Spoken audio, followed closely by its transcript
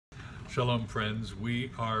Shalom, friends.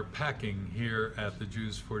 We are packing here at the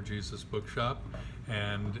Jews for Jesus bookshop,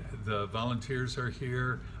 and the volunteers are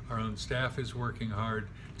here. Our own staff is working hard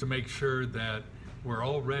to make sure that we're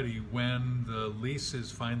all ready when the lease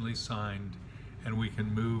is finally signed and we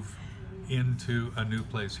can move into a new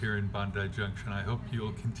place here in Bondi Junction. I hope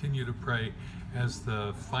you'll continue to pray as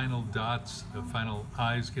the final dots, the final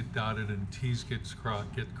I's get dotted and T's get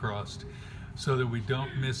crossed, so that we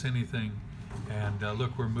don't miss anything. And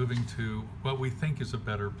look, we're moving to what we think is a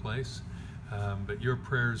better place, but your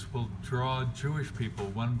prayers will draw Jewish people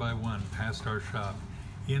one by one past our shop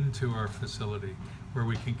into our facility where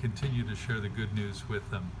we can continue to share the good news with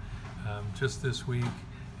them. Just this week,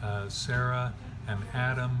 Sarah and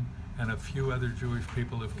Adam and a few other Jewish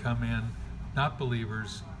people have come in, not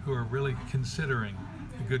believers, who are really considering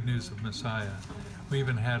the good news of Messiah. We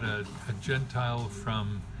even had a Gentile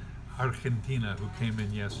from Argentina who came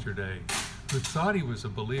in yesterday, who thought he was a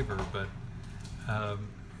believer, but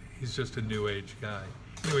he's just a new age guy.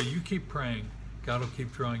 Anyway, you keep praying. God will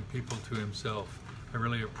keep drawing people to himself. I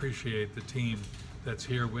really appreciate the team that's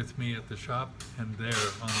here with me at the shop and there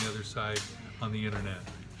on the other side on the internet.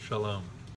 Shalom.